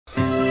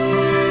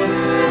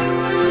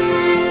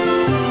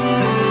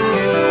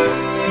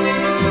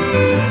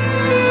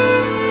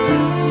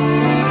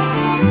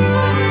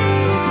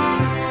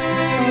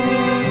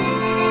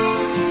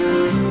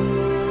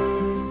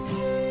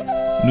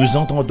nous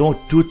entendons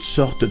toutes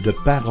sortes de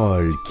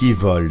paroles qui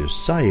volent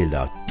çà et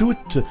là, tout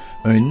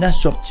un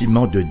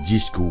assortiment de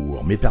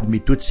discours. Mais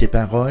parmi toutes ces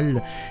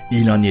paroles,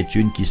 il en est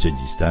une qui se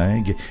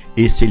distingue,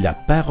 et c'est la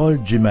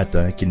parole du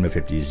matin qu'il me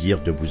fait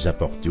plaisir de vous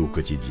apporter au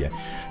quotidien.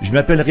 Je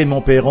m'appelle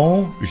Raymond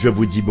Perron, je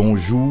vous dis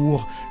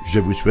bonjour, je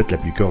vous souhaite la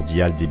plus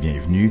cordiale des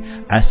bienvenues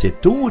à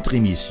cette autre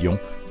émission,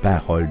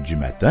 Parole du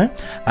matin,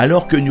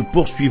 alors que nous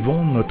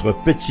poursuivons notre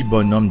petit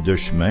bonhomme de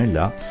chemin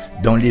là,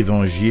 dans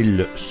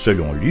l'Évangile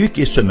selon Luc,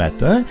 et ce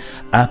matin,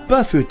 à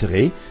pas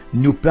feutrés,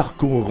 nous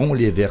parcourrons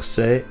les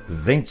versets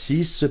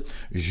 26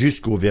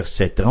 jusqu'au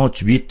verset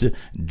 38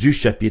 du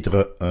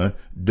chapitre 1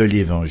 de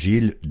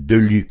l'Évangile de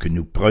Luc.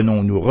 Nous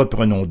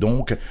reprenons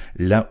donc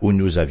là où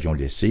nous avions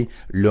laissé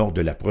lors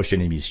de la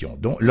prochaine émission,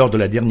 donc lors de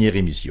la dernière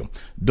émission.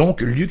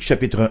 Donc Luc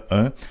chapitre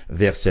 1,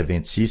 versets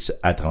 26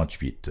 à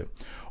 38.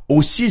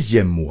 Au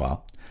 6e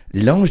mois,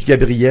 l'ange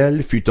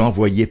Gabriel fut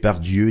envoyé par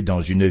Dieu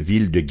dans une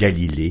ville de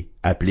Galilée,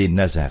 appelée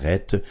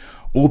Nazareth,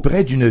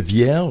 auprès d'une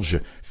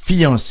vierge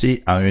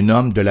fiancée à un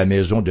homme de la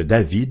maison de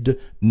David,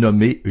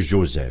 nommé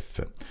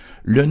Joseph.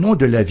 Le nom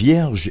de la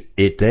vierge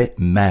était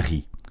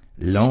Marie.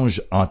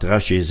 L'ange entra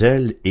chez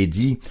elle et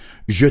dit,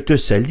 « Je te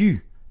salue,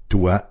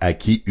 toi à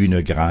qui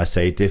une grâce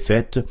a été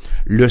faite,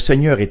 le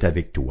Seigneur est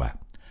avec toi. »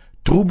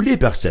 Troublée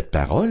par cette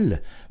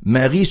parole,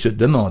 Marie se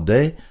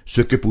demandait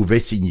ce que pouvait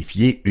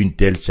signifier une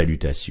telle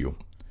salutation.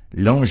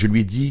 L'ange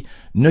lui dit,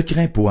 « Ne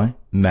crains point,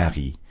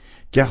 Marie,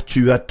 car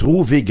tu as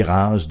trouvé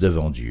grâce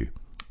devant Dieu.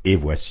 Et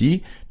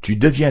voici, tu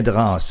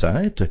deviendras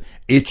enceinte,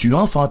 et tu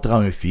enfanteras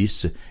un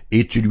fils,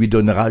 et tu lui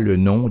donneras le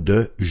nom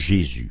de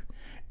Jésus.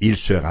 Il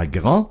sera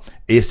grand,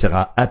 et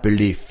sera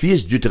appelé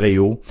Fils du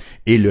Très-Haut,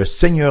 et le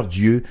Seigneur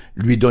Dieu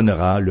lui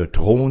donnera le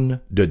trône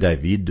de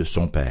David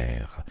son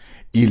père.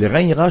 Il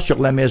régnera sur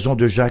la maison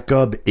de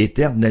Jacob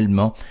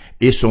éternellement,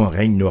 et son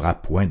règne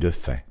n'aura point de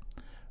fin. »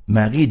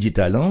 Marie dit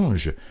à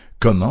l'ange, «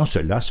 Comment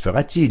cela se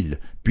fera-t-il,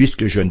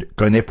 puisque je ne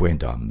connais point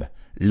d'homme? »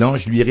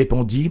 L'ange lui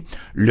répondit,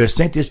 « Le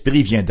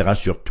Saint-Esprit viendra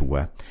sur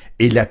toi,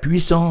 et la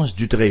puissance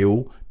du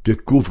Très-Haut te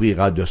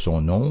couvrira de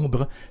son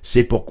ombre,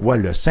 c'est pourquoi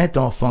le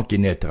Saint-Enfant qui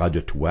naîtra de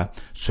toi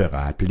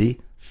sera appelé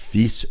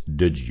Fils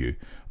de Dieu.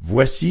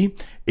 Voici,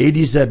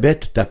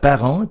 Élisabeth, ta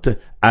parente,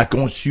 a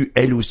conçu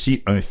elle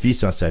aussi un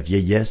fils en sa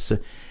vieillesse,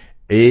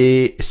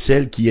 et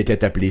celle qui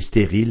était appelée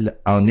stérile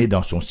en est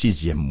dans son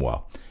 6e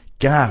mois.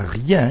 Car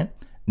rien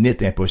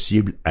n'est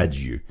impossible à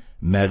Dieu.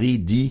 Marie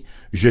dit,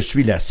 « Je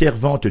suis la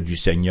servante du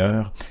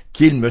Seigneur,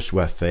 qu'il me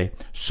soit fait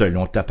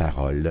selon ta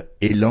parole. »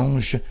 Et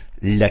l'ange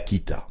la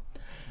quitta.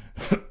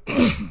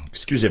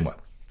 Excusez-moi.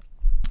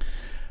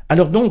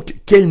 Alors donc,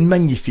 quel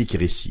magnifique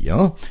récit,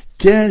 hein?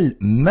 Quel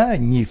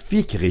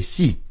magnifique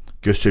récit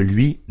que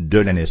celui de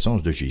la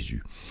naissance de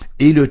Jésus.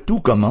 Et le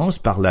tout commence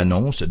par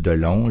l'annonce de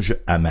l'ange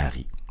à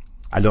Marie.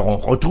 Alors on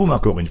retrouve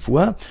encore une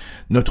fois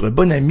notre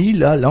bon ami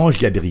là, l'ange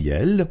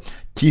Gabriel,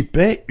 qui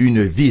paie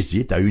une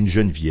visite à une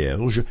jeune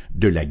vierge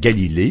de la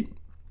Galilée.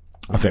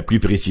 Enfin,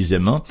 plus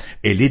précisément,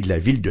 elle est de la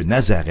ville de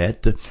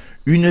Nazareth,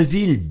 une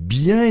ville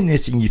bien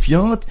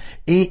insignifiante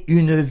et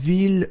une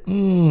ville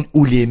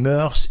où les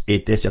mœurs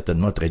étaient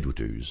certainement très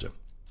douteuses.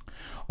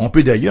 On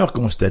peut d'ailleurs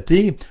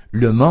constater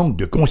le manque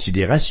de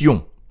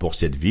considération pour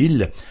cette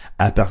ville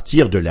à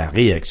partir de la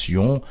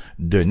réaction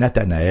de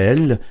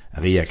Nathanaël,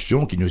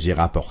 réaction qui nous est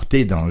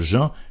rapportée dans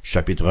Jean,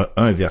 chapitre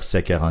 1,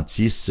 versets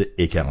 46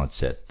 et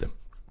 47.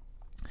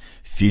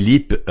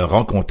 Philippe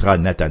rencontra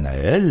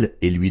Nathanaël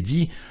et lui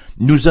dit, «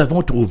 Nous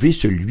avons trouvé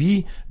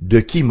celui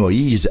de qui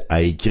Moïse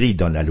a écrit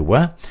dans la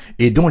loi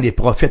et dont les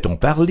prophètes ont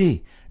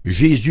parlé,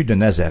 Jésus de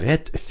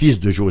Nazareth, fils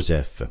de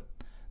Joseph. »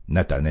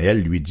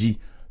 Nathanaël lui dit,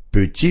 «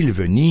 Peut-il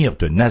venir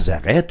de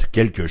Nazareth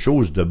quelque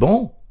chose de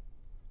bon? »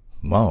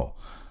 Bon,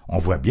 on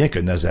voit bien que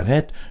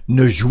Nazareth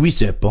ne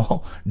jouissait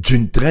pas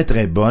d'une très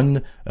très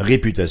bonne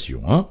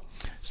réputation, hein?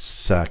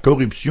 Sa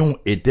corruption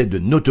était de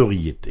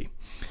notoriété.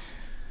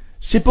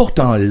 C'est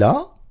pourtant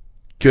là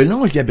que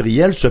l'ange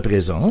Gabriel se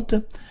présente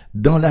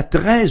dans la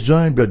très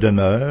humble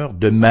demeure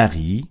de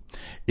Marie,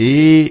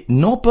 et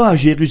non pas à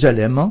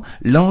Jérusalem, hein?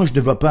 L'ange ne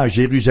va pas à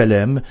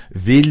Jérusalem,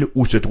 ville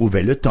où se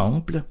trouvait le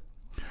temple.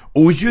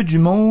 Aux yeux du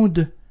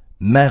monde,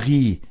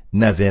 Marie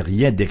n'avait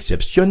rien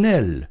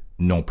d'exceptionnel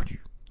non plus.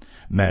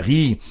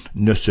 Marie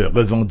ne se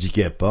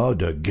revendiquait pas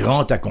de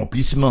grand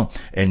accomplissement.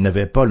 Elle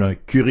n'avait pas un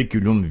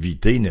curriculum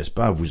vitae, n'est-ce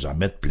pas, à vous en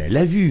mettre plein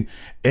la vue.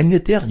 Elle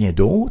n'était rien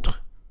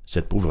d'autre,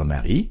 cette pauvre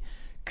Marie,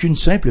 qu'une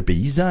simple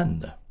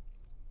paysanne.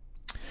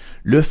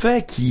 Le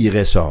fait qui y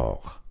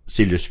ressort,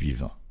 c'est le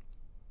suivant.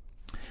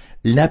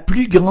 La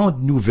plus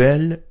grande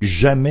nouvelle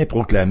jamais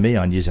proclamée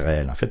en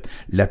Israël, en fait,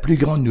 la plus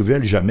grande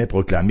nouvelle jamais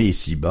proclamée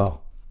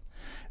ici-bas,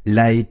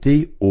 l'a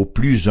été au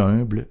plus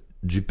humble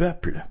du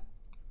peuple.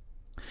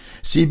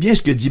 C'est bien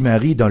ce que dit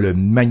Marie dans le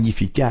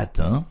Magnificat,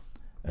 hein,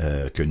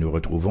 que nous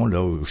retrouvons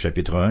là au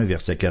chapitre 1,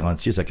 versets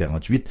 46 à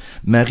 48.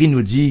 Marie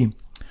nous dit,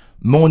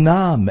 « Mon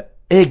âme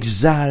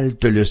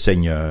exalte le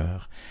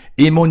Seigneur,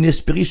 et mon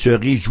esprit se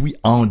réjouit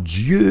en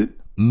Dieu,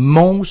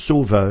 mon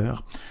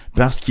sauveur,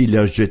 parce qu'il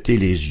a jeté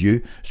les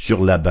yeux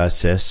sur la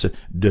bassesse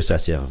de sa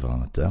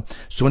servante.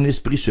 Son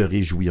esprit se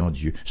réjouit en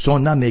Dieu,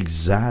 son âme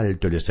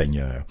exalte le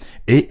Seigneur.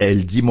 Et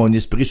elle dit, mon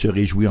esprit se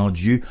réjouit en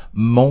Dieu,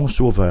 mon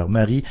sauveur.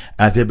 Marie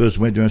avait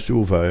besoin d'un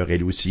sauveur,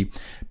 elle aussi.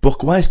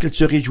 Pourquoi est-ce qu'elle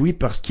se réjouit?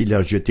 Parce qu'il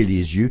a jeté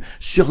les yeux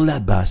sur la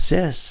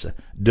bassesse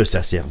de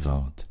sa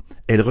servante.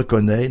 Elle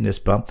reconnaît,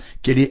 n'est-ce pas,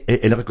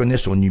 elle reconnaît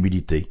son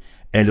humilité,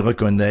 elle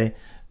reconnaît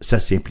sa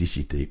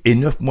simplicité. Et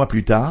 9 mois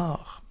plus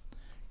tard,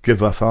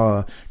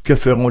 que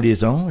feront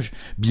les anges?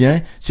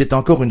 Bien, c'est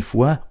encore une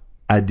fois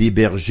à des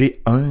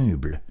bergers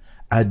humbles,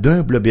 à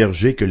d'humbles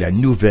bergers que la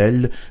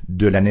nouvelle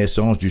de la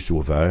naissance du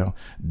Sauveur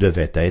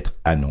devait être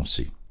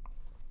annoncée.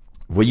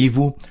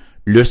 Voyez-vous,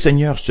 le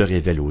Seigneur se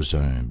révèle aux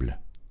humbles.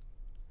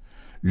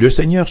 Le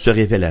Seigneur se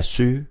révèle à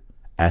ceux,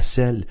 à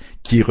celles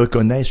qui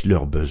reconnaissent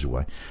leurs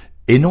besoins,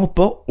 et non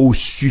pas aux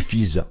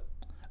suffisants,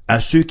 à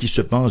ceux qui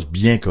se pensent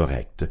bien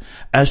corrects,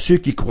 à ceux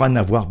qui croient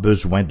n'avoir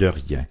besoin de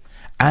rien,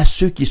 à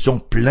ceux qui sont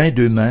pleins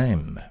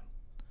d'eux-mêmes.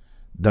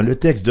 Dans le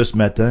texte de ce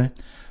matin,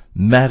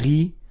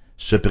 Marie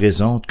se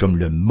présente comme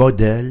le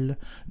modèle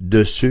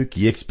de ceux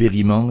qui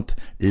expérimentent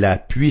la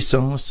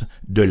puissance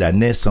de la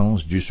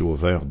naissance du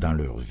Sauveur dans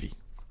leur vie.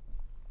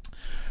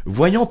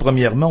 Voyons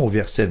premièrement au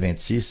verset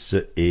 26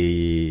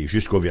 et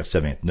jusqu'au verset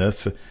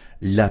 29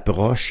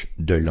 l'approche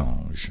de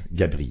l'ange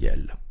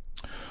Gabriel.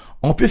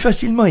 On peut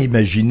facilement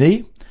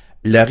imaginer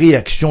la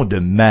réaction de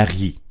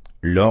Marie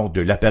lors de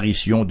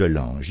l'apparition de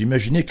l'ange.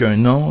 Imaginez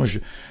qu'un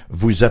ange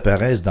vous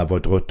apparaisse dans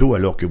votre auto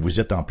alors que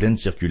vous êtes en pleine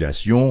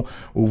circulation,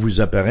 ou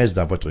vous apparaisse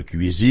dans votre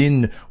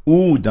cuisine,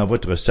 ou dans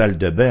votre salle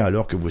de bain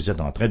alors que vous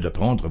êtes en train de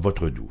prendre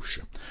votre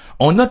douche.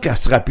 On n'a qu'à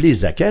se rappeler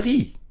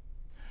Zacharie,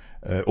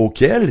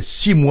 auquel,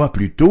 6 mois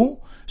plus tôt,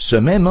 ce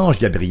même ange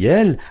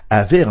Gabriel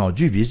avait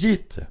rendu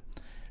visite.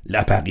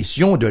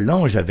 L'apparition de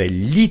l'ange avait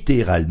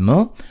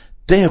littéralement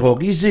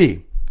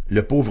terrorisé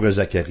le pauvre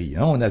Zacharie.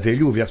 On avait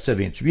lu au verset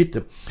 28,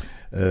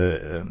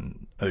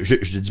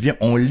 je dis bien,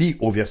 on lit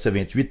au verset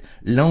 28,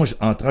 l'ange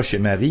entra chez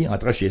Marie,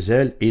 entra chez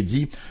elle et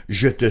dit, «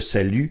 Je te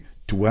salue,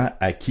 toi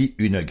à qui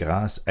une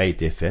grâce a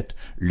été faite,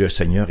 le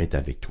Seigneur est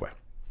avec toi. »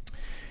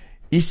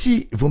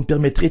 Ici, vous me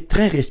permettrez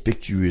très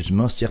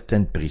respectueusement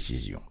certaines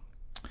précisions.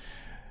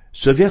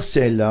 Ce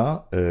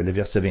verset-là, le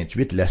verset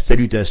 28, la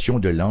salutation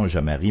de l'ange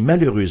à Marie,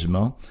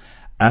 malheureusement,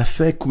 a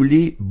fait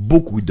couler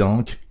beaucoup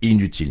d'encre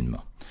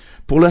inutilement.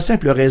 Pour la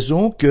simple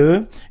raison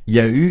qu'il y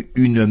a eu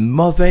une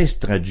mauvaise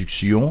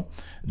traduction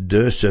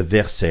de ce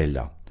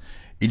verset-là.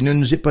 Il ne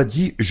nous est pas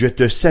dit « Je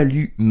te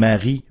salue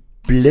Marie,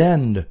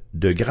 pleine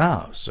de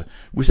grâce ».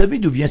 Vous savez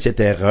d'où vient cette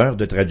erreur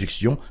de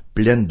traduction «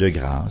 pleine de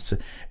grâce » ?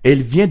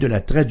 Elle vient de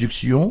la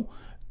traduction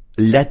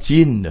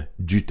latine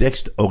du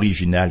texte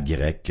original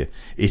grec.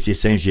 Et c'est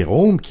Saint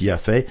Jérôme qui a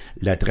fait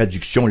la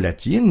traduction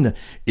latine,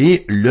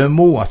 et le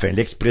mot, enfin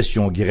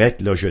l'expression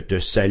grecque, là, je te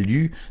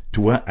salue,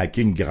 toi à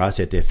qui une grâce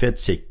était faite,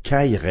 c'est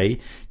kairé,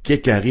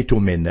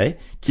 kekaritomene,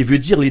 qui veut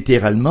dire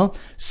littéralement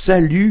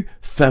salut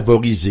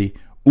favorisé,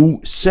 ou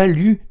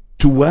salut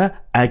toi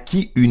à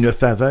qui une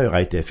faveur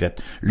a été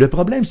faite. Le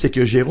problème, c'est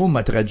que Jérôme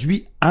a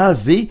traduit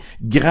Ave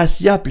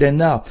gratia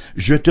plena,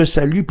 je te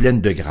salue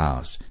pleine de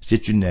grâce.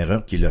 C'est une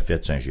erreur qu'il a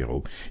faite, Saint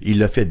Jérôme. Il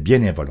l'a faite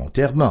bien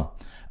involontairement.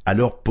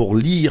 Alors, pour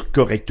lire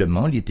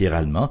correctement,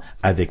 littéralement,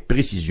 avec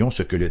précision,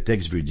 ce que le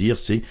texte veut dire,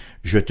 c'est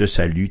 « Je te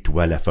salue,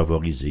 toi la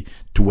favorisée,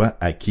 toi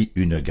à qui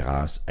une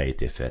grâce a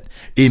été faite. »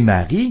 Et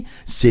Marie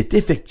s'est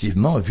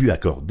effectivement vue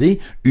accorder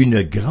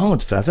une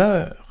grande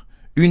faveur,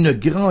 une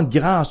grande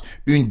grâce,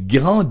 une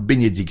grande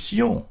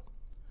bénédiction.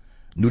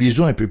 Nous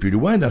lisons un peu plus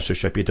loin dans ce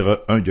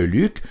chapitre 1 de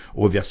Luc,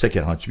 au verset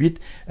 48,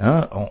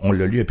 on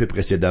l'a lu un peu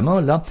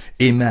précédemment, là,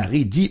 et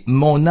Marie dit, «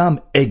 Mon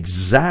âme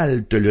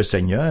exalte le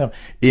Seigneur,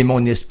 et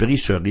mon esprit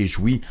se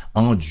réjouit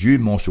en Dieu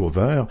mon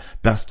Sauveur,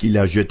 parce qu'il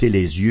a jeté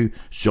les yeux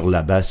sur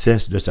la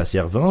bassesse de sa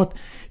servante,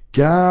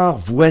 car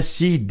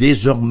voici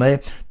désormais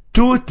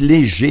toutes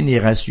les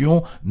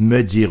générations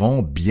me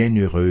diront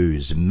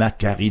bienheureuse,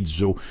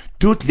 macarizo.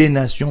 Toutes les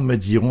nations me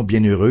diront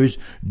bienheureuse,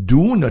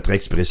 d'où notre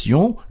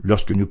expression,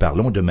 lorsque nous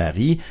parlons de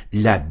Marie,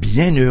 la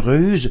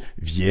bienheureuse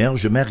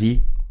Vierge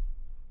Marie.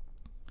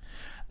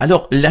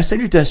 Alors, la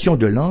salutation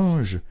de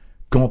l'ange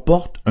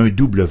comporte un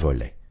double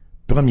volet.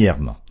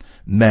 Premièrement,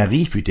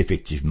 Marie fut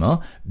effectivement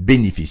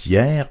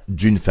bénéficiaire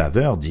d'une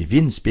faveur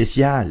divine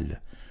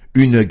spéciale.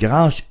 Une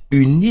grâce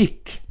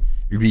unique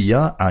lui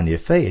a en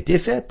effet été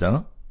faite,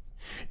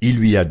 Il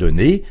lui a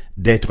donné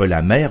d'être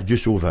la mère du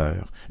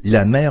Sauveur,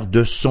 la mère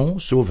de son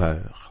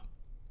Sauveur.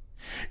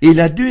 Et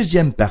la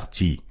deuxième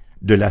partie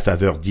de la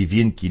faveur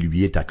divine qui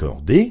lui est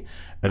accordée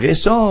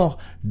ressort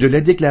de la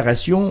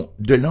déclaration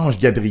de l'ange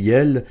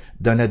Gabriel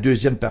dans la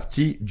deuxième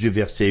partie du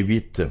verset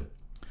 8.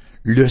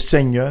 « Le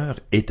Seigneur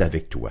est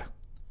avec toi. »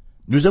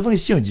 Nous avons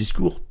ici un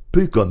discours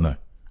peu commun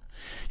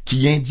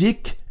qui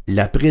indique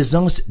la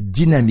présence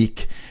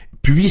dynamique,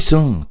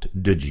 puissante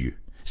de Dieu.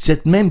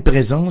 Cette même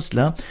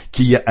présence-là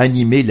qui a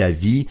animé la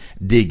vie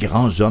des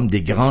grands hommes,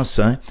 des grands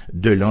saints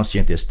de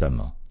l'Ancien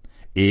Testament.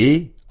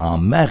 Et en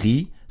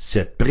Marie,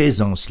 cette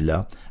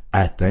présence-là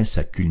atteint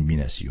sa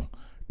culmination.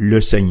 le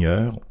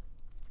Seigneur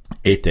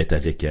était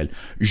avec elle.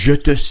 Je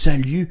te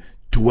salue,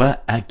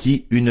 toi à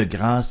qui une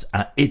grâce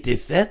a été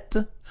faite,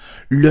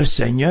 le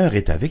Seigneur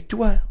est avec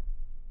toi.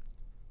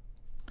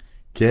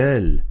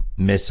 Quel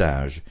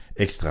message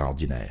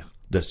extraordinaire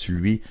de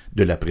celui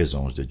de la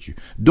présence de Dieu.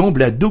 Donc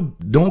la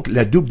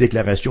double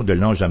déclaration de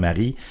l'ange à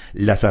Marie,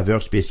 la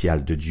faveur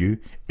spéciale de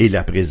Dieu et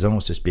la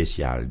présence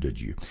spéciale de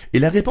Dieu. Et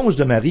la réponse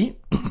de Marie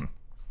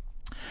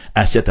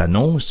à cette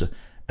annonce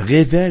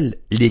révèle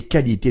les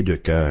qualités de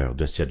cœur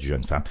de cette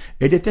jeune femme.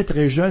 Elle était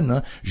très jeune,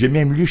 hein? J'ai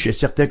même lu chez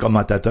certains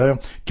commentateurs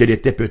qu'elle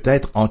était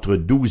peut-être entre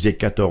 12 et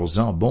 14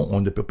 ans. Bon,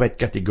 on ne peut pas être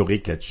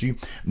catégorique là-dessus,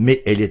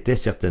 mais elle était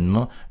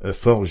certainement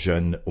fort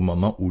jeune au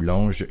moment où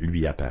l'ange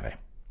lui apparaît.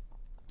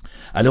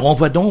 Alors on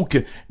voit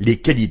donc les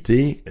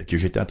qualités, que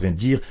j'étais en train de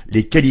dire,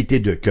 les qualités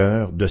de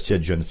cœur de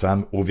cette jeune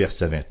femme au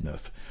verset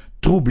 29.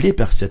 Troublée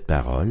par cette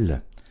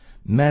parole,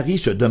 Marie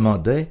se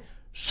demandait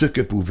ce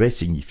que pouvait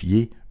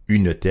signifier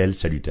une telle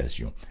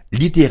salutation.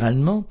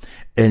 Littéralement,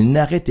 elle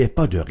n'arrêtait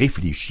pas de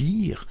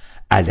réfléchir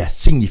à la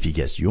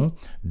signification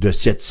de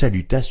cette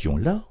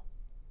salutation-là.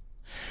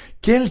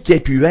 Quelle qu'ait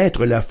pu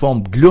être la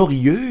forme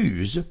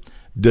glorieuse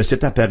de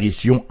cette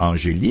apparition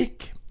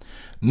angélique,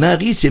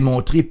 Marie s'est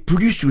montrée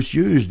plus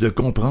soucieuse de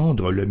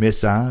comprendre le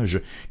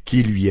message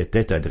qui lui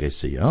était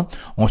adressé.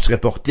 On serait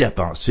porté à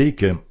penser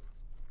que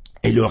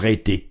elle aurait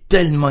été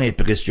tellement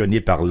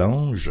impressionnée par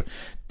l'ange,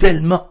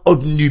 tellement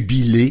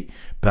obnubilée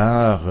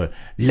par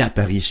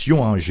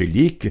l'apparition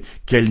angélique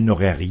qu'elle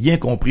n'aurait rien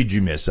compris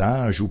du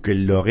message ou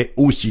qu'elle l'aurait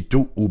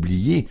aussitôt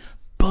oublié.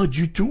 Pas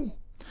du tout.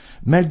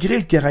 Malgré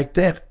le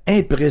caractère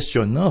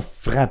impressionnant,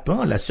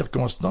 frappant, la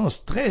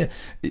circonstance très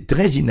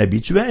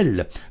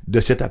inhabituelle de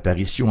cette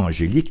apparition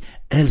angélique,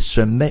 elle se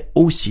met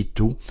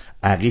aussitôt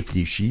à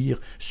réfléchir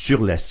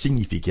sur la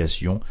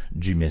signification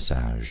du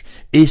message.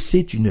 Et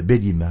c'est une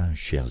belle image,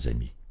 chers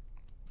amis.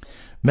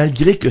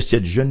 Malgré que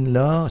cette jeune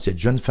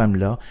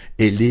femme-là,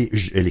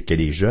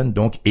 qu'elle est jeune,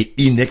 donc, et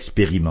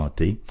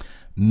inexpérimentée,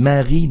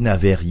 Marie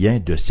n'avait rien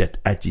de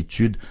cette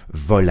attitude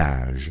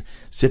volage,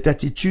 cette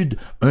attitude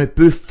un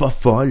peu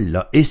fofolle,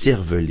 là,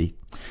 écervelée,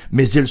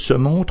 mais elle se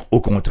montre au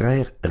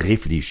contraire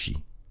réfléchie.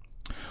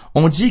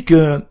 On dit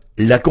que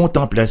la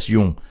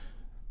contemplation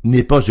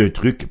n'est pas un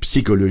truc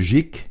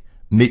psychologique,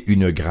 mais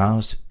une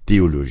grâce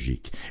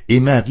théologique. Et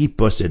Marie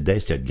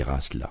possédait cette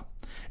grâce-là.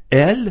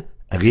 Elle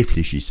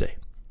réfléchissait.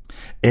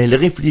 Elle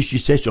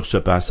réfléchissait sur ce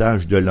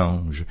passage de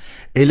l'ange.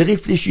 Elle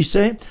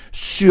réfléchissait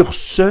sur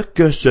ce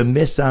que ce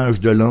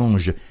message de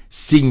l'ange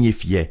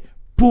signifiait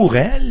pour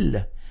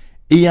elle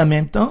et en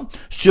même temps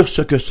sur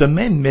ce que ce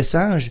même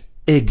message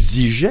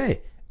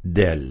exigeait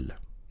d'elle.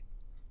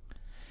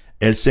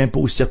 Elle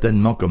s'impose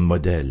certainement comme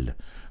modèle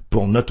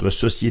pour notre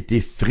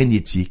société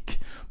frénétique,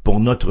 pour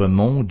notre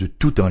monde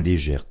tout en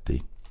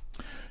légèreté.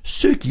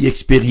 Ceux qui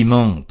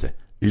expérimentent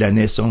la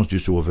naissance du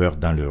Sauveur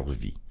dans leur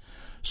vie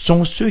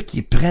sont ceux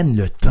qui prennent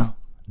le temps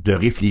de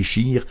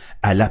réfléchir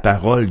à la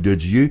parole de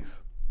Dieu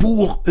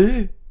pour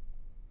eux.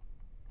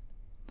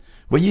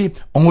 Voyez,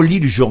 on lit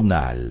le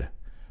journal.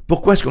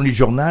 Pourquoi est-ce qu'on lit le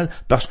journal?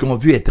 Parce qu'on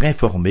veut être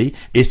informé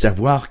et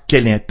savoir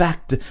quel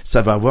impact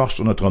ça va avoir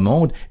sur notre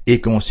monde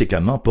et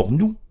conséquemment pour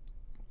nous.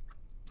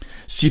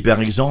 Si, par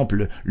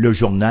exemple, le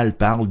journal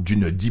parle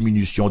d'une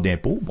diminution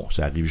d'impôts, bon,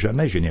 ça arrive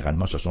jamais,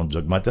 généralement ce sont des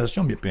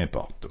augmentations, mais peu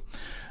importe.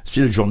 Si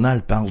le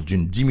journal parle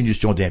d'une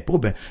diminution d'impôts,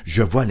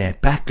 je vois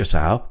l'impact que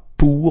ça a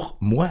pour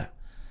moi.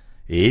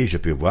 Et je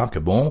peux voir que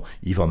bon,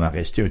 il va m'en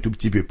rester un tout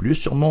petit peu plus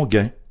sur mon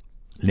gain.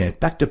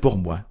 L'impact pour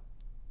moi.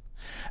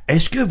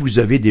 Est-ce que vous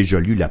avez déjà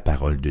lu la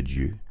parole de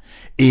Dieu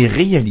et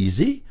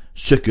réalisé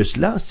ce que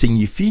cela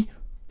signifie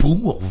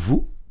pour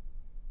vous?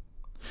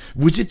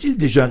 Vous est-il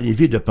déjà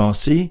arrivé de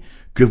penser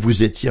que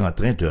vous étiez en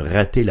train de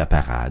rater la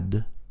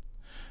parade?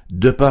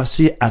 De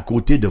passer à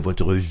côté de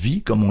votre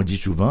vie, comme on dit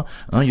souvent.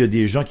 Il y a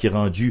des gens qui,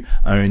 rendus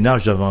à un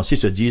âge avancé,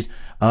 se disent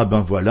 « Ah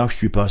ben voilà, je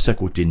suis passé à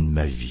côté de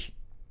ma vie. »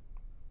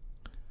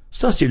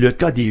 Ça, c'est le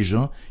cas des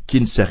gens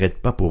qui ne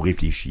s'arrêtent pas pour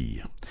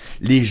réfléchir.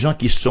 Les gens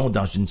qui sont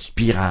dans une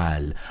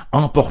spirale,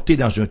 emportés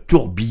dans un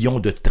tourbillon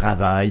de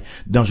travail,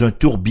 dans un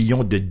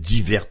tourbillon de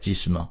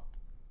divertissement,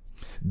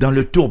 dans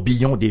le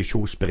tourbillon des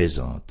choses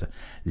présentes.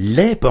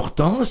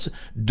 L'importance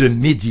de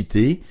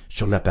méditer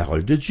sur la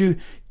parole de Dieu.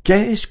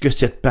 Qu'est-ce que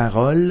cette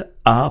parole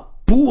a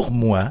pour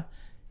moi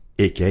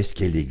et qu'est-ce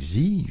qu'elle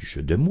exige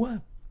de moi?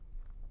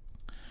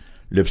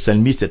 Le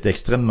psalmiste est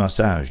extrêmement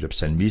sage, le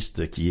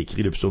psalmiste qui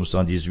écrit le psaume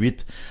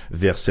 118,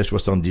 verset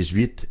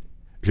 78,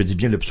 je dis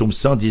bien le psaume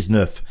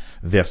 119,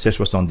 verset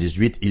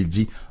 78, il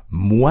dit «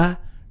 Moi,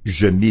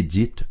 je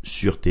médite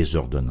sur tes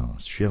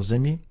ordonnances. » Chers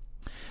amis,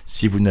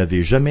 si vous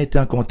n'avez jamais été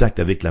en contact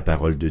avec la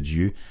parole de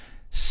Dieu,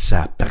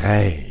 ça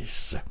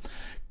presse.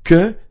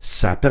 Que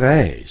ça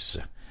presse.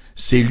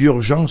 C'est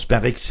l'urgence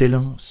par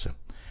excellence.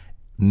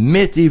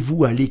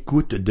 Mettez-vous à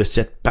l'écoute de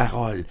cette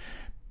parole.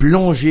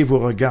 Plongez vos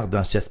regards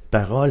dans cette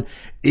parole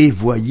et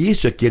voyez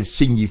ce qu'elle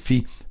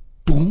signifie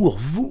pour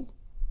vous.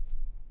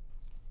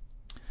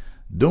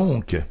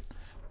 Donc,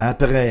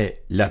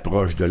 après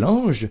l'approche de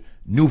l'ange,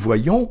 nous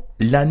voyons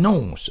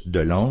l'annonce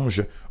de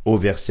l'ange au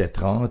verset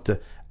 30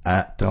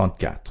 à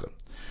 34.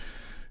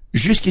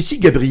 Jusqu'ici,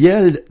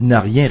 Gabriel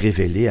n'a rien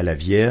révélé à la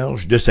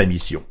Vierge de sa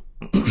mission.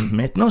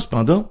 Maintenant,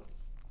 cependant,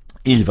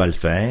 il va le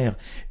faire,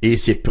 et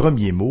ses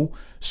premiers mots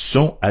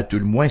sont à tout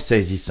le moins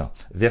saisissants.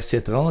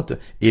 Verset 30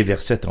 et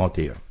verset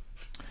 31.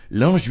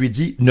 L'ange lui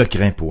dit, « Ne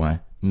crains point,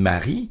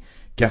 Marie,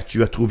 car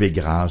tu as trouvé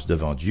grâce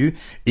devant Dieu,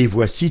 et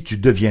voici tu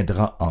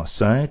deviendras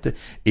enceinte,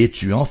 et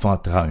tu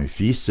enfanteras un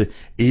fils,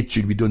 et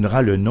tu lui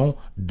donneras le nom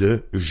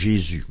de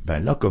Jésus. » Ben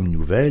là, comme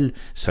nouvelle,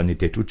 ça en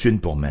était toute une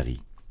pour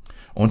Marie.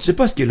 On ne sait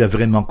pas ce qu'elle a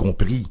vraiment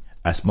compris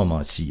à ce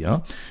moment-ci.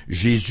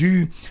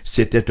 Jésus,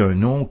 c'était un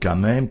nom quand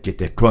même qui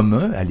était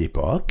commun à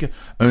l'époque,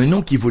 un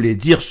nom qui voulait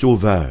dire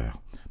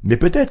sauveur. Mais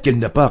peut-être qu'elle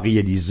n'a pas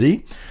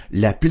réalisé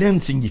la pleine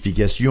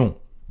signification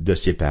de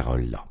ces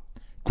paroles-là.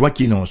 Quoi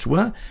qu'il en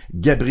soit,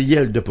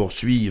 Gabriel de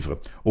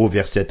poursuivre au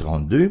verset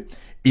 32,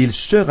 « Il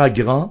sera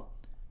grand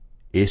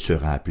et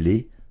sera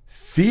appelé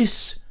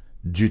Fils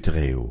du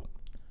Très-Haut. »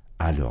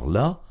 Alors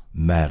là,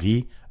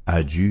 Marie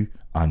a dû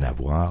en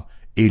avoir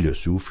et le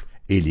souffle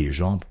et les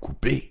jambes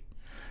coupées.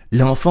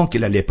 L'enfant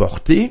qu'elle allait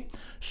porter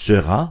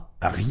sera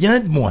rien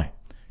de moins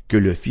que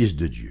le Fils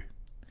de Dieu.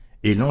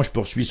 Et l'ange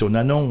poursuit son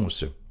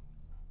annonce.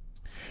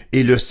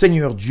 Et le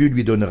Seigneur Dieu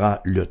lui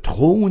donnera le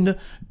trône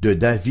de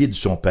David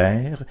son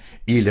père,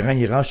 et il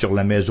régnera sur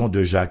la maison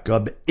de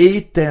Jacob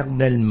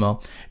éternellement,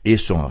 et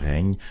son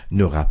règne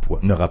n'aura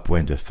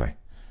point de fin.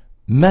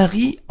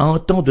 Marie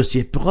entend de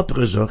ses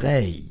propres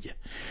oreilles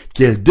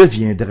qu'elle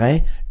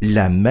deviendrait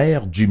la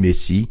mère du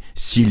Messie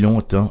si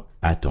longtemps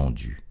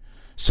attendu.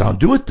 Sans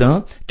doute,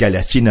 qu'à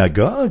la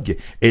synagogue,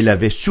 elle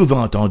avait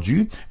souvent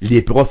entendu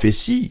les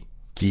prophéties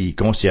qui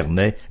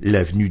concernaient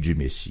la venue du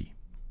Messie.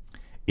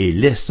 Et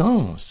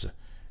l'essence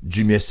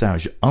du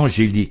message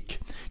angélique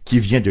qui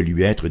vient de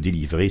lui être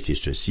délivré, c'est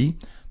ceci.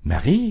 «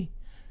 Marie,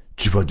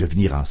 tu vas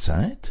devenir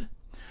enceinte,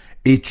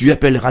 et tu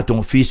appelleras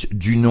ton fils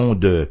du nom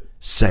de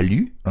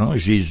Salut,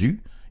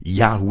 Jésus,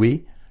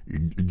 Yahweh,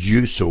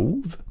 Dieu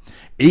sauve,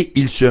 et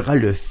il sera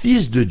le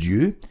Fils de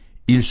Dieu,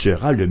 il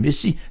sera le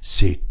Messie. »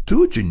 C'est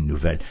toute une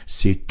nouvelle,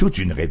 c'est toute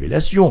une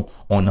révélation.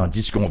 On n'en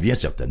disconvient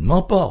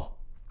certainement pas.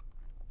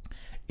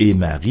 Et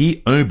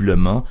Marie,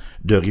 humblement,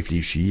 de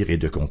réfléchir et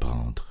de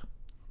comprendre.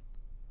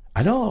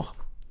 Alors,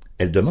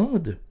 elle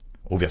demande,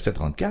 au verset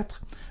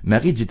 34,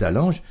 Marie dit à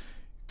l'ange,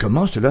 «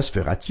 Comment cela se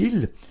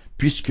fera-t-il,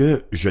 puisque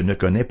je ne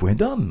connais point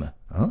d'homme?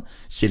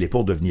 Si elle est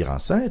pour devenir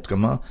enceinte,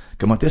 comment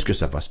est-ce que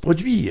ça va se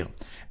produire? »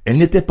 Elle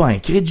n'était pas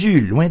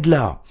incrédule, loin de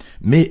là,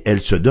 mais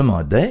elle se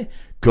demandait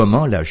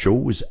comment la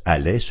chose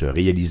allait se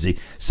réaliser.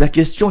 Sa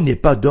question n'est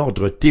pas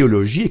d'ordre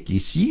théologique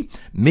ici,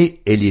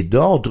 mais elle est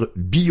d'ordre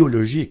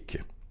biologique.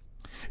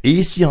 Et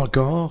ici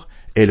encore,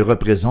 elle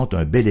représente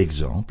un bel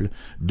exemple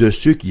de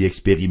ceux qui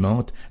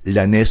expérimentent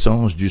la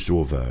naissance du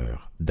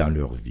Sauveur dans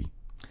leur vie.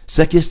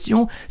 Sa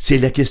question, c'est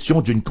la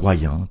question d'une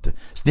croyante,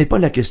 ce n'est pas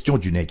la question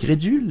d'une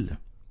incrédule.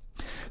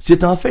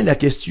 C'est en fait la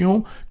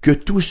question que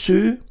tous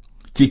ceux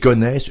qui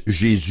connaissent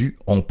Jésus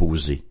ont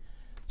posée.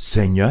 «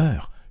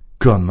 Seigneur,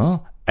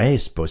 comment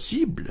est-ce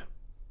possible? »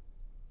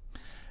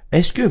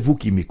 Est-ce que vous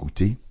qui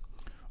m'écoutez,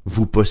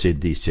 vous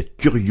possédez cette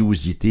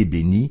curiosité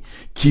bénie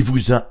qui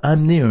vous a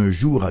amené un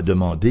jour à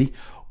demander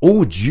 «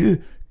 Ô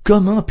Dieu,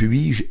 comment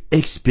puis-je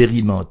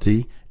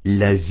expérimenter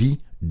la vie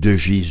de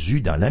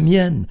Jésus dans la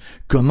mienne?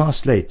 Comment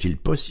cela est-il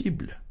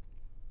possible? »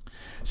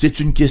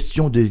 C'est une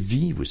question de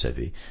vie, vous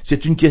savez.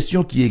 C'est une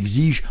question qui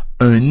exige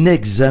un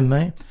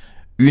examen,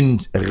 une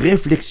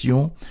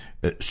réflexion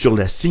sur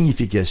la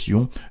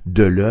signification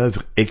de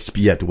l'œuvre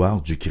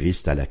expiatoire du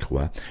Christ à la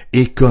croix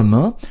et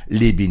comment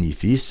les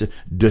bénéfices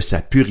de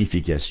sa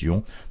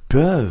purification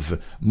peuvent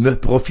me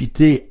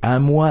profiter à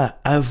moi,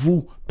 à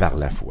vous, par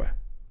la foi.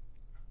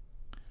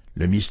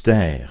 Le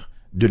mystère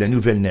de la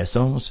nouvelle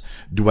naissance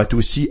doit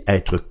aussi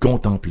être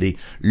contemplé.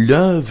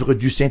 L'œuvre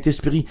du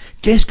Saint-Esprit,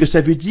 qu'est-ce que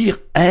ça veut dire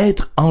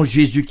être en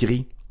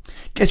Jésus-Christ?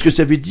 Qu'est-ce que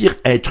ça veut dire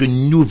être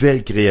une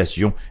nouvelle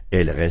création?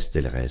 Elle reste.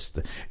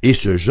 Et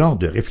ce genre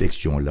de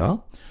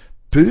réflexion-là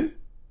peut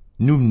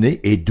nous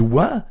mener et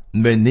doit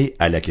mener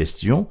à la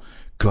question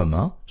 «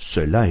 Comment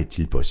cela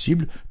est-il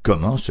possible?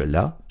 Comment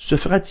cela se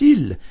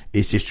fera-t-il? »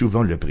 Et c'est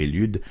souvent le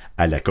prélude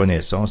à la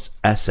connaissance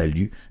à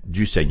salut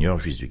du Seigneur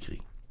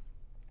Jésus-Christ.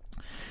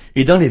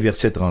 Et dans les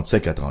versets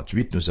 35 à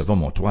 38, nous avons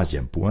mon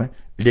troisième point,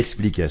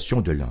 l'explication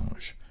de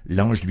l'ange.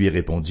 L'ange lui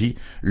répondit,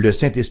 « Le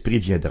Saint-Esprit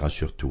viendra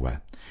sur toi,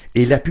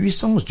 et la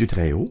puissance du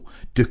Très-Haut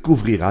te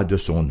couvrira de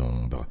son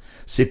ombre.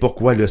 C'est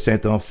pourquoi le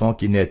Saint-Enfant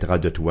qui naîtra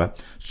de toi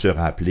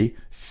sera appelé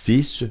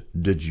Fils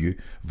de Dieu.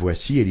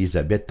 Voici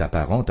Élisabeth, ta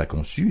parente, a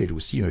conçu, elle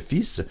aussi, un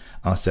fils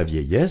en sa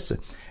vieillesse,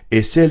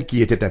 et celle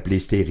qui était appelée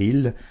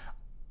stérile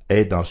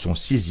est dans son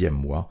 6e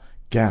mois,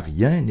 car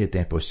rien n'est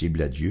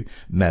impossible à Dieu.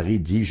 Marie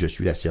dit, je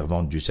suis la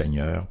servante du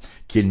Seigneur,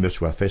 qu'il me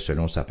soit fait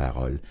selon sa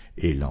parole.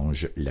 Et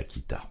l'ange la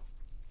quitta.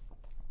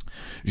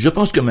 Je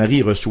pense que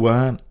Marie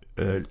reçoit,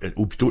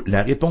 ou plutôt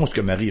la réponse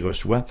que Marie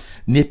reçoit,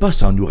 n'est pas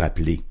sans nous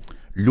rappeler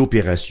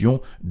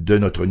l'opération de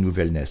notre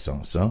nouvelle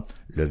naissance.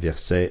 Le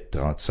verset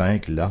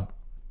 35, là,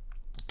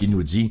 qui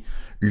nous dit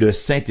 « Le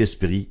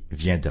Saint-Esprit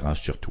viendra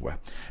sur toi ».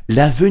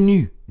 La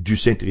venue du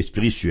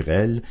Saint-Esprit sur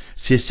elle,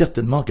 c'est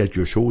certainement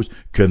quelque chose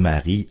que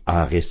Marie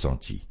a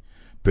ressenti.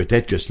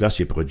 Peut-être que cela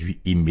s'est produit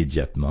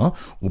immédiatement,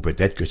 ou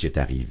peut-être que c'est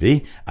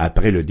arrivé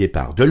après le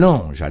départ de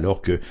l'ange,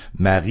 alors que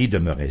Marie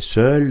demeurait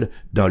seule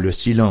dans le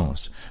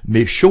silence.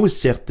 Mais chose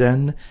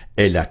certaine,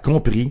 elle a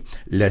compris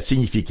la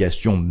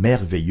signification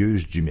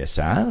merveilleuse du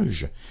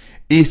message,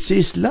 et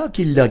c'est cela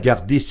qui l'a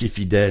gardée si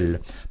fidèle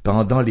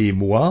pendant les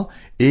mois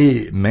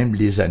et même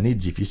les années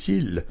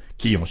difficiles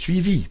qui ont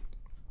suivi.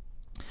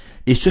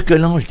 Et ce que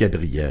l'ange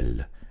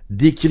Gabriel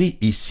décrit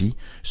ici,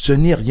 ce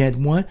n'est rien de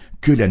moins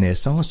que la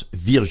naissance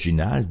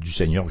virginale du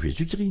Seigneur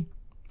Jésus-Christ.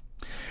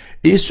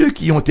 Et ceux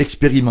qui ont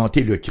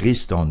expérimenté le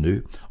Christ en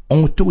eux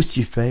ont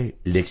aussi fait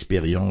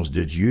l'expérience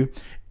de Dieu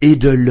et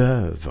de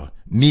l'œuvre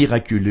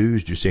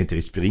miraculeuse du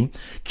Saint-Esprit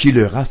qui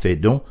leur a fait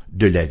don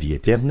de la vie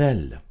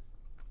éternelle.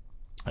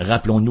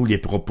 Rappelons-nous les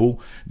propos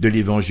de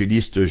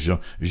l'évangéliste Jean,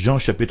 Jean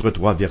chapitre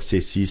 3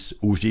 verset 6,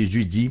 où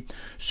Jésus dit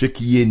 « Ce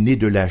qui est né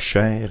de la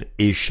chair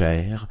est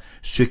chair,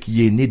 ce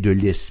qui est né de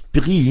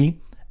l'esprit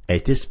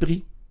est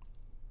esprit ».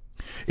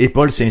 Et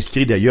Paul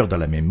s'inscrit d'ailleurs dans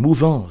la même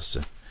mouvance.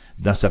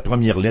 Dans sa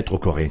première lettre aux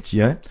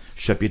Corinthiens,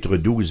 chapitre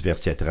 12,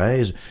 verset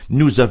 13, «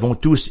 Nous avons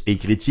tous,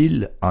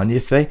 écrit-il, en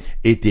effet,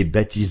 été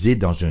baptisés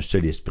dans un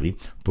seul esprit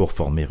pour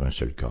former un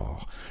seul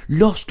corps. »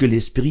 Lorsque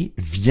l'esprit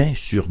vient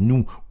sur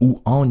nous ou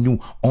en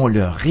nous, on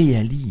le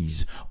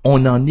réalise,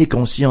 on en est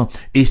conscient,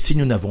 et si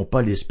nous n'avons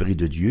pas l'esprit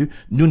de Dieu,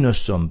 nous ne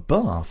sommes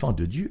pas enfants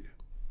de Dieu.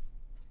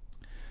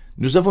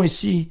 Nous avons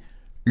ici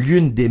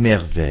l'une des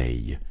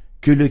merveilles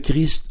que le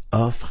Christ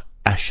offre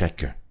à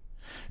chacun.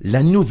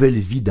 La nouvelle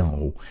vie d'en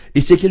haut. Et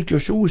c'est quelque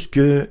chose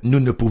que nous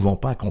ne pouvons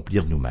pas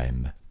accomplir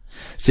nous-mêmes.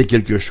 C'est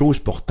quelque chose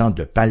pourtant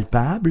de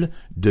palpable,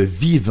 de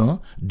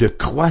vivant, de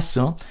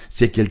croissant.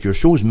 C'est quelque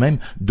chose même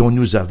dont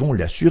nous avons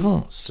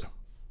l'assurance.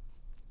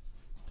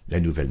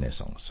 La nouvelle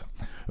naissance.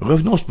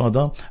 Revenons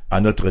cependant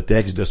à notre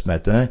texte de ce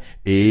matin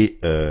et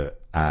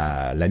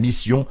à la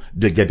mission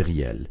de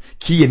Gabriel,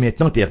 qui est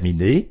maintenant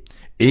terminée,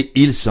 et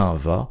il s'en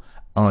va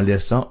en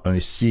laissant un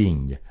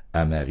signe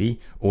à Marie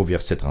au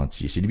verset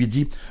 36. Il lui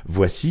dit, «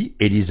 Voici,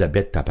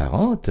 Élisabeth ta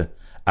parente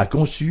a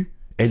conçu,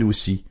 elle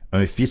aussi,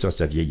 un fils en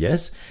sa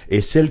vieillesse, et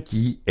celle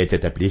qui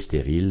était appelée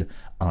stérile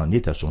en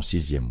est à son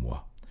 6e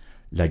mois. »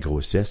 La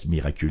grossesse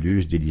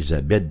miraculeuse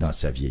d'Élisabeth dans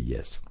sa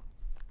vieillesse.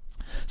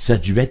 Ça a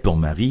dû être pour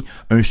Marie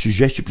un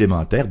sujet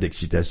supplémentaire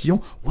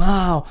d'excitation. «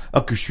 Waouh!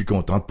 Ah, que je suis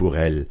contente pour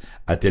elle !»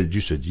 a-t-elle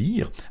dû se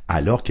dire,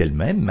 alors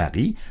qu'elle-même,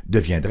 Marie,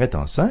 deviendrait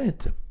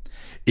enceinte.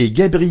 Et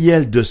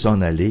Gabriel de s'en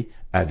aller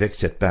avec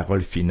cette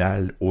parole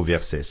finale au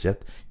verset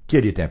 7.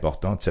 Quelle est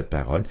importante cette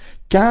parole?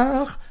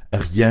 Car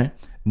rien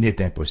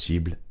n'est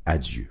impossible à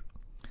Dieu.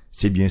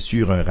 C'est bien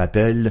sûr un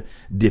rappel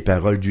des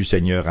paroles du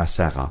Seigneur à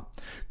Sarah,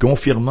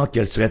 confirmant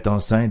qu'elle serait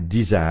enceinte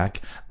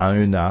d'Isaac à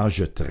un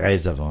âge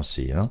très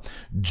avancé.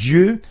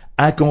 Dieu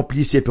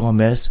accomplit ses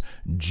promesses,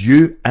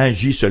 Dieu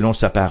agit selon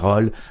sa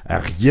parole,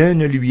 rien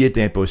ne lui est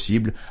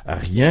impossible,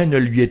 rien ne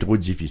lui est trop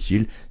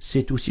difficile,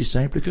 c'est aussi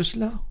simple que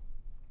cela.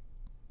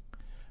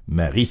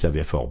 Marie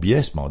savait fort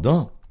bien,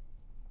 cependant,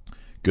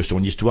 que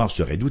son histoire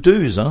serait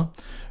douteuse,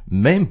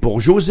 même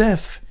pour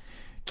Joseph,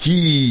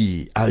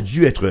 qui a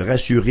dû être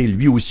rassuré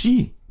lui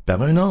aussi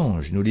par un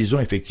ange. Nous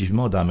lisons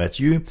effectivement dans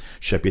Matthieu,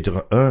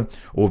 chapitre 1,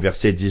 au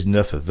verset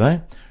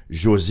 19-20,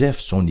 Joseph,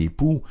 son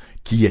époux,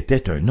 qui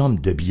était un homme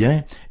de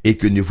bien et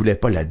que ne voulait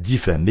pas la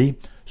diffamer,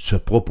 se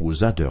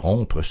proposa de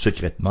rompre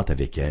secrètement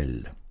avec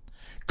elle.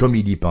 Comme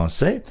il y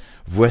pensait,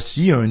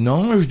 voici un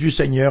ange du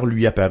Seigneur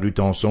lui apparut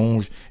en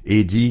songe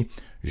et dit,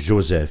 «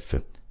 Joseph,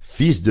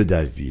 fils de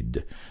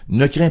David,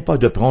 ne crains pas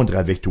de prendre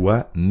avec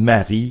toi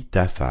Marie,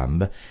 ta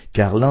femme,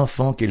 car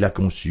l'enfant qu'elle a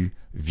conçu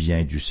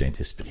vient du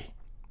Saint-Esprit. »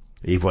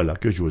 Et voilà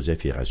que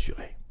Joseph est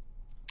rassuré.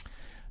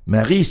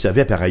 Marie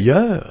savait par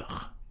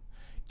ailleurs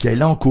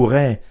qu'elle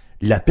encourait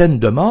la peine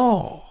de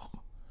mort,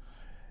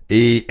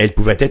 et elle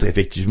pouvait être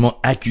effectivement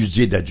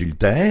accusée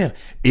d'adultère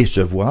et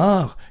se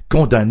voir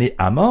condamnée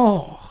à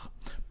mort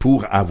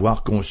pour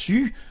avoir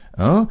conçu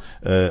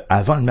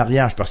avant le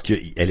mariage, parce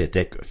qu'elle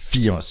était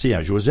fiancée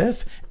à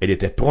Joseph, elle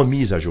était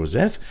promise à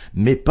Joseph,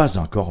 mais pas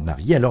encore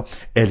mariée. Alors,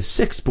 elle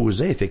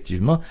s'exposait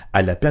effectivement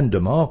à la peine de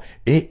mort,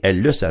 et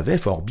elle le savait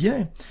fort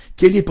bien.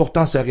 Quelle est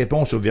pourtant sa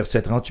réponse au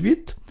verset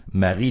 38?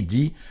 Marie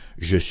dit, «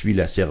 Je suis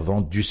la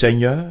servante du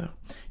Seigneur,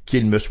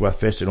 qu'il me soit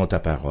fait selon ta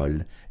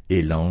parole. »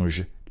 Et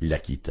l'ange la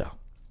quitta.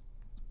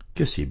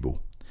 Que c'est beau!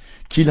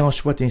 Qu'il en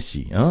soit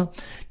ainsi,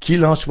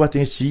 Qu'il en soit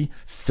ainsi,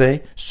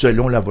 fait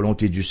selon la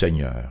volonté du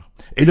Seigneur.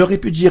 Elle aurait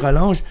pu dire à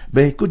l'ange, «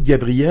 Écoute,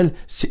 Gabriel,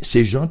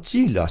 c'est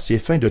gentil, là, c'est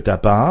fin de ta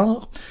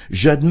part.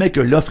 J'admets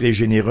que l'offre est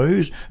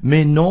généreuse,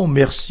 mais non,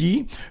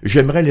 merci.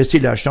 J'aimerais laisser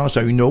la chance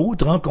à une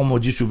autre, comme on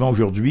dit souvent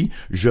aujourd'hui,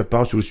 je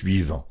passe au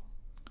suivant. »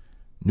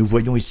 Nous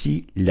voyons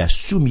ici la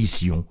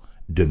soumission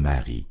de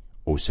Marie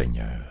au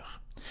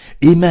Seigneur.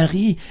 Et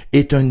Marie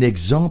est un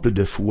exemple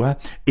de foi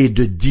et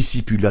de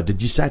discipulat, de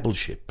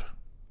discipleship.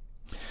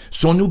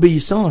 Son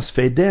obéissance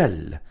fait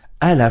d'elle,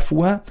 à la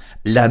fois,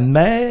 la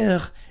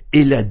mère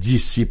et la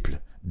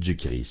disciple du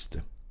Christ.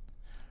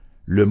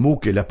 Le mot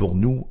qu'elle a pour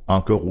nous,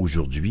 encore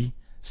aujourd'hui,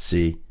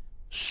 c'est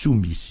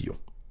soumission.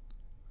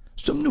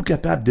 Sommes-nous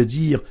capables de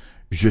dire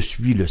 « Je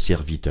suis le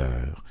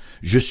serviteur,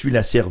 je suis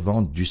la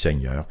servante du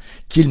Seigneur,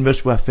 qu'il me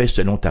soit fait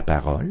selon ta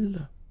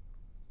parole » ?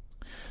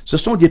 Ce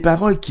sont des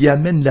paroles qui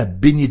amènent la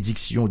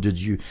bénédiction de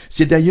Dieu.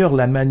 C'est d'ailleurs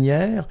la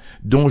manière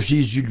dont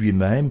Jésus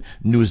lui-même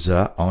nous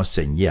a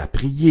enseigné à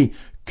prier.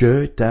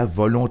 Que ta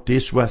volonté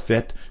soit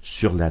faite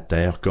sur la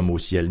terre comme au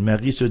ciel.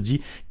 Marie se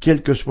dit,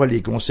 quelles que soient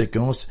les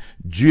conséquences,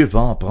 Dieu va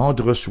en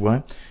prendre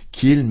soin,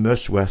 qu'il me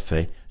soit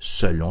fait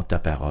selon ta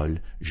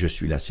parole. Je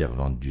suis la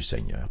servante du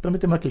Seigneur.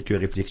 Permettez-moi quelques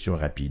réflexions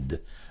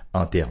rapides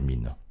en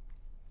terminant.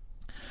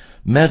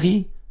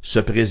 Marie se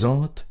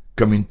présente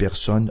comme une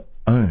personne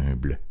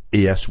humble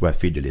et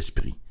assoiffée de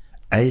l'esprit.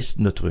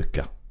 Est-ce notre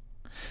cas?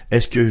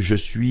 Est-ce que je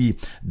suis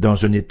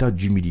dans un état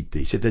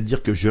d'humilité,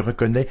 c'est-à-dire que je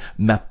reconnais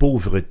ma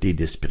pauvreté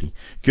d'esprit,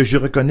 que je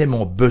reconnais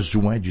mon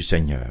besoin du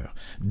Seigneur,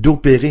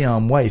 d'opérer en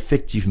moi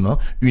effectivement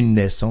une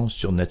naissance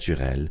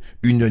surnaturelle,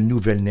 une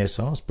nouvelle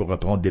naissance, pour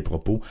reprendre les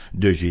propos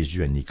de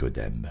Jésus à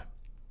Nicodème.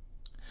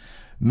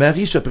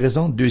 Marie se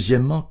présente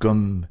deuxièmement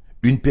comme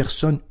une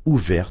personne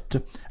ouverte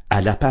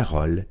à la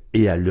parole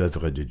et à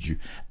l'œuvre de Dieu.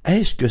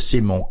 Est-ce que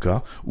c'est mon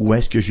cas ou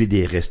est-ce que j'ai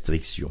des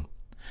restrictions?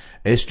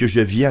 Est-ce que je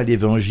viens à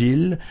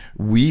l'Évangile?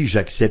 Oui,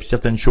 j'accepte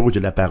certaines choses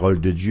de la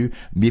parole de Dieu,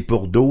 mais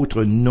pour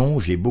d'autres, non,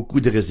 j'ai beaucoup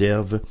de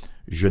réserves,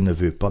 je ne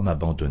veux pas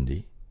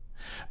m'abandonner.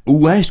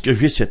 Ou est-ce que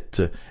j'ai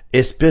cette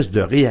espèce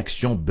de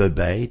réaction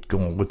bebête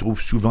qu'on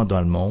retrouve souvent dans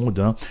le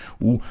monde,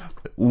 où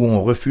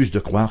on refuse de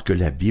croire que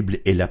la Bible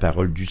est la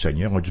parole du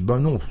Seigneur? On dit, ben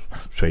non,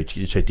 ça a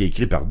été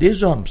écrit par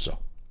des hommes, ça.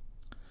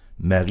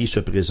 Marie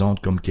se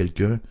présente comme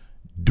quelqu'un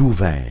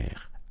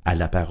d'ouvert à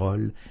la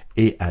parole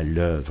et à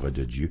l'œuvre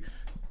de Dieu.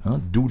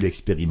 D'où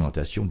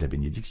l'expérimentation de la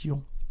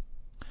bénédiction.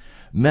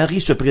 Marie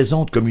se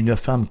présente comme une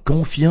femme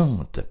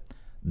confiante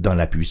dans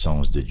la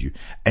puissance de Dieu.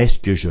 Est-ce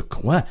que je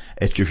crois?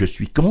 Est-ce que je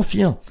suis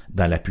confiant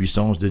dans la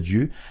puissance de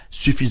Dieu?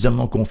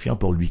 Suffisamment confiant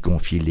pour lui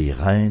confier les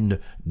rênes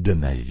de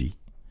ma vie?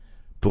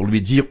 Pour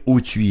lui dire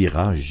où tu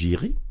iras,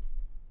 j'irai?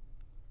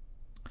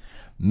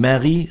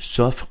 Marie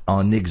s'offre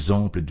en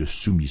exemple de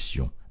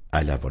soumission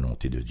à la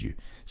volonté de Dieu.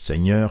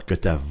 Seigneur, que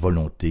ta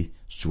volonté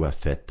soit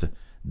faite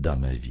dans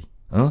ma vie.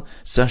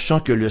 Sachant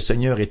que le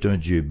Seigneur est un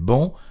Dieu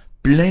bon,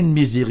 plein de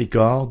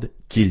miséricorde,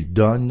 qu'il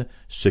donne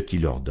ce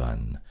qu'il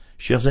ordonne.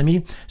 Chers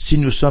amis, si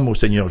nous sommes au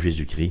Seigneur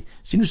Jésus-Christ,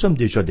 si nous sommes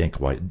déjà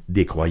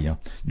des croyants,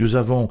 nous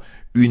avons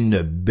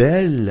une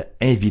belle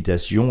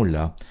invitation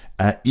là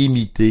à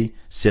imiter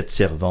cette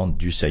servante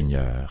du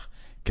Seigneur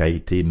qu'a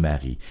été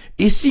Marie.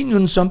 Et si nous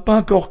ne sommes pas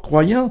encore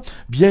croyants,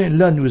 bien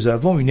là nous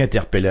avons une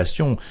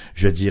interpellation,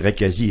 je dirais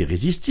quasi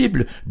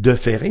irrésistible, de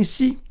faire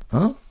ainsi,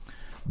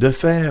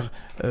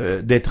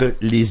 d'être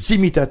les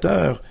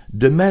imitateurs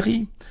de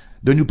Marie,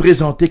 de nous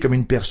présenter comme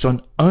une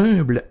personne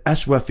humble,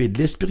 assoiffée de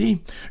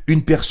l'esprit,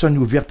 une personne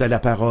ouverte à la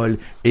parole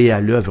et à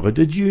l'œuvre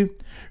de Dieu,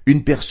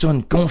 une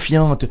personne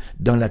confiante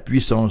dans la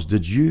puissance de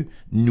Dieu,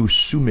 nous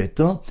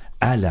soumettant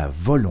à la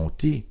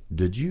volonté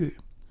de Dieu.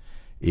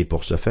 Et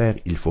pour ce faire,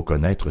 il faut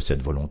connaître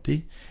cette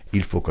volonté,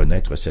 il faut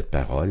connaître cette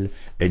parole.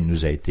 Elle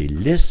nous a été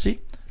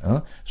laissée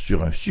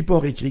sur un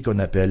support écrit qu'on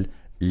appelle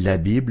la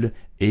Bible,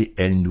 et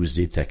elle nous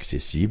est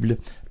accessible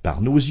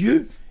par nos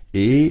yeux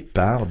et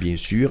par, bien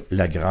sûr,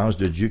 la grâce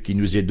de Dieu qui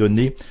nous est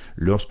donnée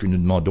lorsque nous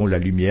demandons la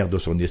lumière de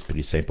son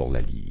Esprit Saint pour la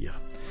lire.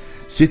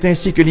 C'est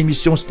ainsi que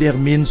l'émission se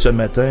termine ce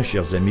matin,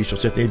 chers amis, sur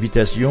cette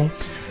invitation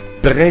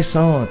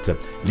pressante.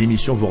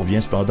 L'émission vous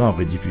revient cependant en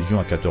rediffusion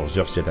à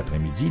 14h cet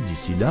après-midi.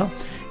 D'ici là,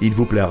 il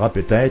vous plaira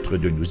peut-être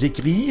de nous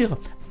écrire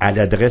à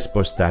l'adresse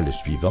postale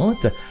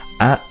suivante,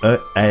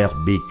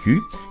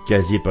 AERBQ,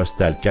 casier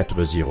postal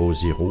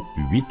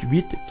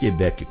 40088,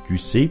 Québec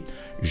QC,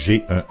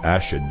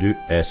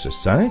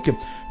 G1H2S5,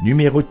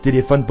 numéro de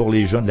téléphone pour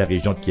les gens de la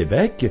région de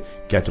Québec,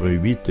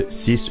 88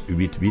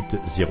 688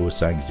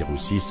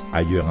 0506,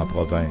 ailleurs en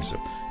province,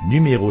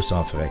 numéro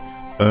sans frais,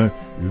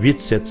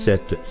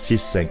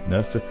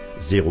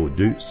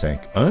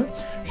 1-877-659-0251.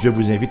 Je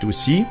vous invite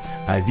aussi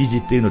à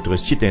visiter notre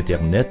site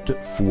internet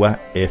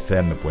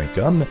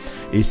foifm.com,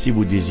 et si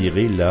vous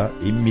désirez là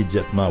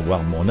immédiatement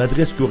avoir mon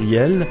adresse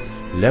courriel,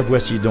 la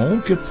voici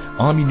donc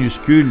en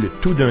minuscule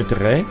tout d'un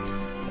trait,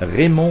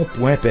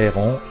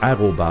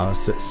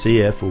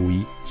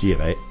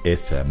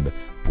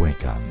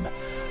 raymond.perron@cfoi-fm.com.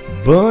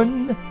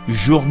 Bonne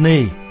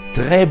journée!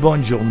 Très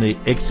bonne journée,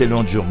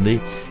 excellente journée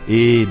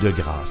et de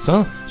grâce.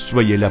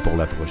 Soyez là pour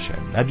la prochaine.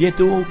 À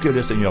bientôt, que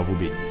le Seigneur vous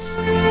bénisse.